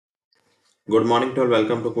Good morning to all.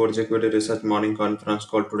 Welcome to Coach Equity Research Morning Conference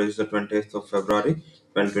Call. Today is the 20th of February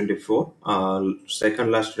 2024.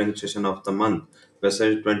 Second last training session of the month. वैसे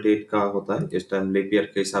 28 का होता है इस time leap year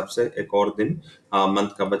के हिसाब से एक और दिन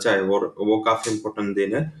मंथ का बचा है और वो काफी इंपॉर्टेंट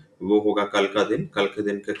दिन है. वो होगा कल के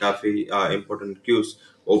दिन के काफी इंपॉर्टेंट क्यूज.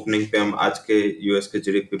 ओपनिंग पे हम आज के यूएस के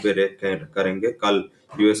जीडीपी पे रेट करेंगे. कल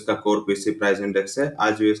यूएस का कोर पीसी प्राइस इंडेक्स है.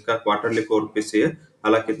 आज यूएस का क्वार्टरली कोर पीसी है.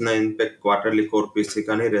 हालांकि इतना इम्पैक्ट क्वार्टरली कोर पीसी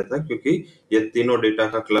का नहीं रहता क्योंकि ये तीनों डेटा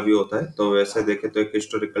का क्लब ही होता है. तो वैसे देखे तो एक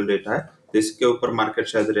हिस्टोरिकल डेटा है. इसके ऊपर मार्केट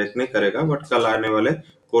शायद रिएक्ट नहीं करेगा बट कल आने वाले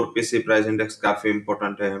कोर पीसी प्राइस इंडेक्स काफी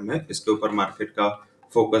इंपॉर्टेंट है. हमें इसके ऊपर मार्केट का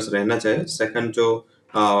फोकस रहना चाहिए. सेकंड जो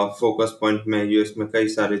फोकस पॉइंट में यूएस में कई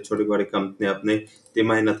सारी छोटी बड़ी कंपनियां अपने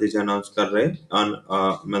तिमाही नतीजे अनाउंस कर रहे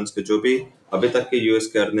हैं. मींस के जो भी अभी तक के यूएस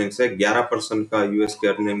के अर्निंग्स है 11% का यूएस के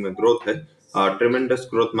अर्निंग में ग्रोथ है. ट्रिमेंडस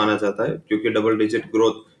ग्रोथ माना जाता है क्योंकि डबल डिजिट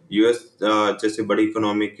ग्रोथ यूएस जैसी बड़ी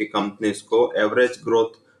इकोनॉमी की कंपनीज को एवरेज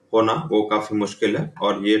ग्रोथ होना वो काफी मुश्किल है.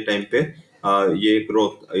 और ये टाइम पे ये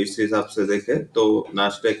ग्रोथ इस हिसाब से देखे तो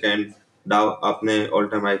नास्डेक एंड डाउ अपने ऑल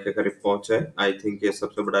टाइम हाई के करीब पहुंचे. आई थिंक ये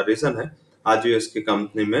सबसे बड़ा रीजन है. आज यूएस की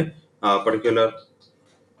कंपनी में पर्टिकुलर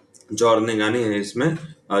जो अर्निंग आनी है इसमें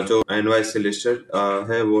जो एनवाईसी लिस्टेड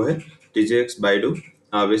है वो है TGX, Baidu,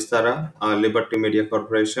 Vistara, liberty media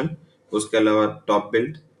corporation, उसके अलावा top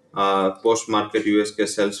build, post market US के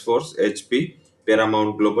Salesforce, HP,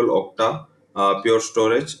 Paramount global, octa, pure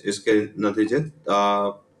storage. इसके नतीजे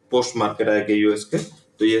पोस्ट मार्केट आएंगे यूएस के.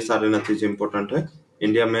 तो ये सारे नतीजे इंपॉर्टेंट है.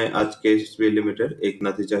 इंडिया में आज केएसबी लिमिटेड एक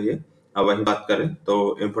नतीजा है. वही बात करें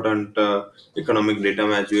तो इम्पोर्टेंट इकोनॉमिक डेटा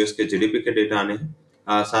में आज यूएस के जीडीपी के डेटा आने हैं.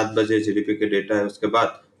 7 बजे जीडीपी के डेटा है. उसके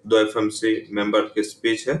बाद दो एफएमसी मेंबर की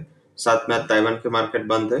स्पीच है. साथ में आज ताइवान के मार्केट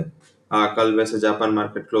बंद है. कल वैसे जापान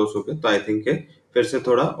मार्केट क्लोज हो गए. तो आई थिंक फिर से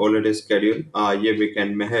थोड़ा ऑलरेडी स्केड्यूल ये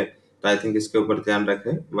वीकेंड में है. तो आई थिंक इसके ऊपर ध्यान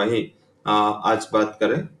रखें. वहीं आज बात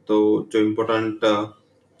करें तो जो इम्पोर्टेंट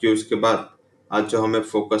क्यूज के बाद आज जो हमें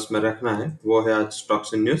फोकस में रखना है वो है आज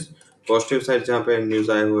stocks in news. Positive side जहाँ पे न्यूज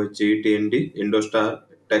आए हुए GETND, IndoStar,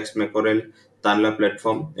 Texmaco Rail, Tanla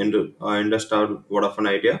platform, IndoStar, Vodafone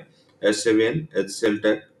Idea, SCVN, HCL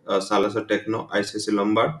Tech, Salasar Techno, ICC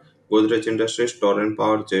Lombard, Godrej Industries, Torrent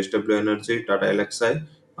Power, JSW Energy, Tata Elxsi,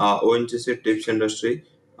 ONGC, Tips Industry.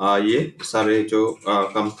 ये सारे जो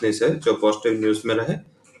कंपनीज है जो पॉजिटिव न्यूज में रहे.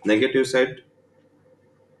 नेगेटिव साइड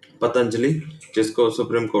पतंजलि, जिसको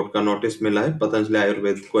सुप्रीम कोर्ट का नोटिस मिला है. पतंजलि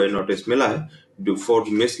आयुर्वेद को नोटिस मिला है for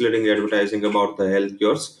misleading advertising about the health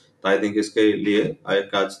cures. तो आई थिंक इसके लिए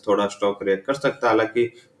एक आज थोड़ा स्टॉक रिएक्ट कर सकता है. हालांकि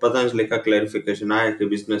पतंजलि का क्लैरिफिकेशन आया कि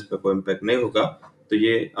बिजनेस पे कोई इम्पैक्ट नहीं होगा. तो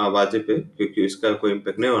ये वाजिब है क्योंकि इसका कोई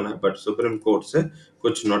इम्पैक्ट नहीं होना है. बट सुप्रीम कोर्ट से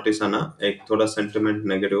कुछ नोटिस आना एक थोड़ा सेंटिमेंट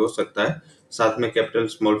नेगेटिव हो सकता है. साथ में कैपिटल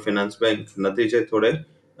स्मॉल फाइनेंस बैंक नतीजे थोड़े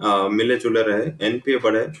मिले जुले रहे, एनपीए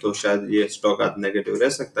बढ़े तो शायद ये स्टॉक आज नेगेटिव रह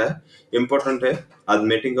सकता है. इंपॉर्टेंट है आज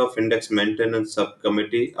meeting of index maintenance sub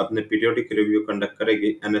committee अपने पीरियोडिक रिव्यू कंडक्ट करेगी.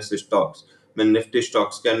 एनएससी स्टॉक्स में निफ्टी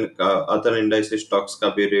स्टॉक्स के अदर इंडाइस स्टॉक्स का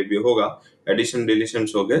भी रिव्यू होगा. एडिशन डिलीशन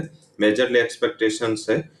हो गए. मेजरली एक्सपेक्टेशंस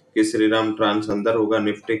है कि श्रीराम ट्रांस अंदर होगा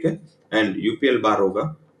निफ्टी के एंड यूपीएल बाहर होगा.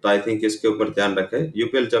 तो आई थिंक इसके ऊपर ध्यान रखें.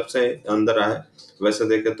 यूपीएल जब से अंदर आया वैसे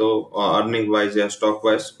देखे तो अर्निंग वाइज या स्टॉक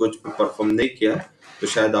वाइज कुछ भी परफॉर्म नहीं किया. तो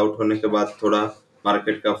शायद आउट होने के बाद थोड़ा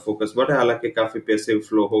मार्केट का फोकस बढ़े. हालांकि काफी पैसिव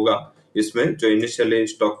फ्लो होगा इसमें जो इनिशियली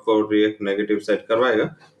स्टॉक को रिएक्ट नेगेटिव साइड करवाएगा.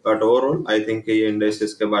 बट ओवरऑल आई थिंक ये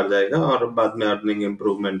इंडेक्सेस के बाद जाएगा और बाद में अर्निंग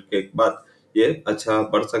इंप्रूवमेंट के बाद ये अच्छा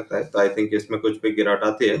बढ़ सकता है. तो आई थिंक इसमें कुछ भी गिरावट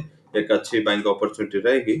आती है एक अच्छी बाइंग अपॉर्चुनिटी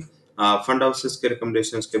रहेगी. फंड हाउसेस के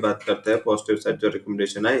रिकमेंडेशंस की बात करते हैं. पॉजिटिव साइड जो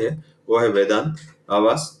रिकमेंडेशन आई है वो है वेदांत,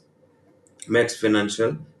 आवास, max financial,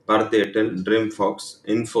 Bharti Airtel, dream fox,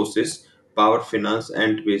 Infosys, power finance,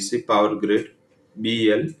 NTPC, power grid,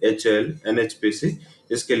 BEL, HL, NHPC.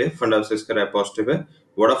 इसके लिए फंड हाउसेस का राय पॉजिटिव है.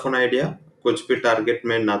 वोडाफोन आइडिया कुछ भी टारगेट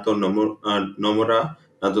में ना तो नोमुरा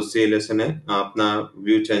ना तो सीएलएसए ने अपना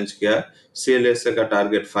व्यू चेंज किया. सीएलएसए का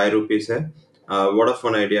टारगेट ₹5 है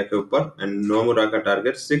वोडाफोन आइडिया के ऊपर एंड नोमुरा का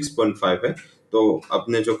टारगेट 6.5 है. तो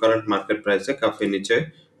अपने जो करंट मार्केट प्राइस है काफी नीचे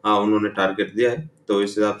उन्होंने टारगेट दिया है. तो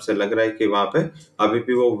इस हिसाब से लग रहा है कि वहां पे अभी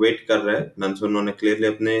भी वो वेट कर रहे हैं. मींस उन्होंने क्लियरली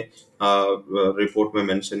अपने रिपोर्ट में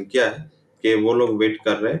मेंशन किया है कि वो लोग वेट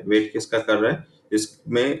कर रहे हैं. वेट किसका कर रहे हैं?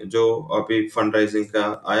 इसमें जो अभी फंड राइजिंग का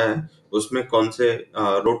आया है उसमें कौन से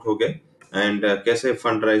रूट हो गए एंड कैसे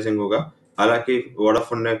फंड राइजिंग होगा. हालांकि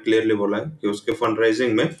वोडाफोन ने क्लियरली बोला है कि उसके फंड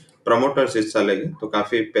राइजिंग में प्रमोटर्स हिस्सा लेंगे. तो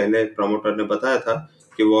काफी पहले प्रमोटर ने बताया था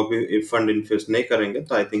कि वो अभी फंड इन्फ्यूज नहीं करेंगे.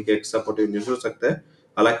 तो आई थिंक एक सपोर्टिव न्यूज हो सकता है.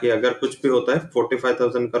 हालांकि अगर कुछ भी होता है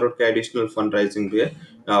 45,000 करोड़ का एडिशनल फंड राइजिंग भी है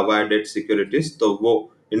वाया डेट सिक्योरिटीज. तो वो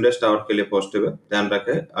इंडस टावर के लिए पॉजिटिव है. ध्यान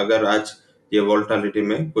रखें अगर आज ये वोल्टालिटी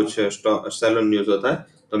में कुछ सेल न्यूज होता है,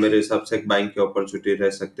 तो मेरे हिसाब से एक बाइंग की अपॉर्चुनिटी रह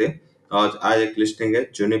सकती है। आज एक लिस्टिंग है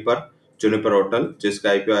जूनिपर जूनिपर होटल, जिसका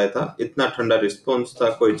आईपीओ आया था। इतना ठंडा रिस्पॉन्स था,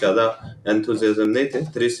 कोई ज्यादा एंथुजियाज्म नहीं थे।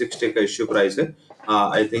 360 का इश्यू प्राइस है।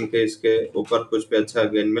 आई थिंक इसके ऊपर कुछ भी अच्छा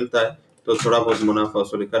गेन मिलता है तो थोड़ा बहुत मुनाफा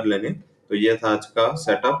वसूली कर लेंगे। तो ये था आज का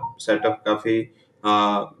सेटअप काफी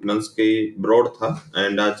मंथ्स की ब्रॉड था।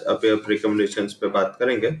 एंड आज अब रिकमेंडेशंस पे बात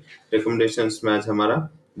करेंगे। रिकमेंडेशंस में आज हमारा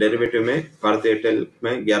डेरिवेटिव में भारतीय एयरटेल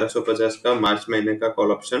में 1150 का मार्च महीने का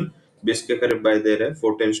कॉल ऑप्शन 20 के करीब बाय दे रहे,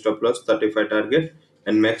 14 stop loss, 35 target.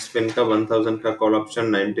 And Max pin का 1000 का कॉल ऑप्शन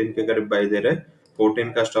 19 के करीब बाय दे रहे,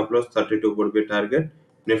 14 का stop loss, 32 would be target.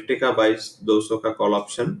 Nifty का 22,200 का कॉल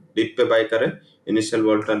ऑप्शन डिप पे बाय करे, इनिशियल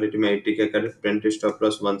वोलेटिलिटी में 80 के करीब, 20 stop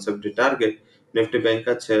loss, 170 target. Nifty Bank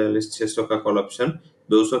का 46,600 का कॉल ऑप्शन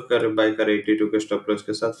 200 के करीब बाय करे, 82 के स्टॉप लॉस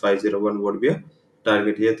के साथ, 501 वुड बी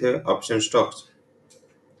टारगेट। ये थे ऑप्शन स्टॉक्स।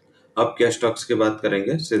 अब कैश स्टॉक्स की बात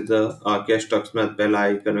करेंगे। सीधा कैश स्टॉक्स में पहला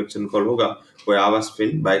हाई कन्वेक्शन कॉल होगा, कोई आवास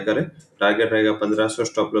पिन बाय करे, टारगेट रहेगा 1500,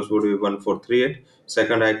 stop loss would be 1438।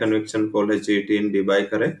 Second high conviction call है जीटीएनडी, बाय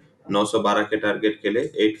करे 912 के टारगेट के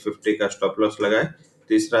लिए, 850 का स्टॉप लॉस लगाए।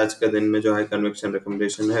 तीसरा आज के दिन में जो हाई कन्वेक्शन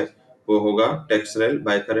रिकमेंडेशन है वो होगा टेक्स रेल,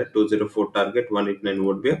 बाय करे 204, target 189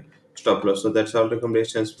 would be stop loss. So that's all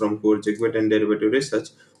recommendations from Core Jigwit and Derivative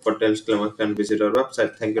Research. For tales, can visit our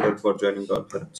website. Thank you all for joining the conference.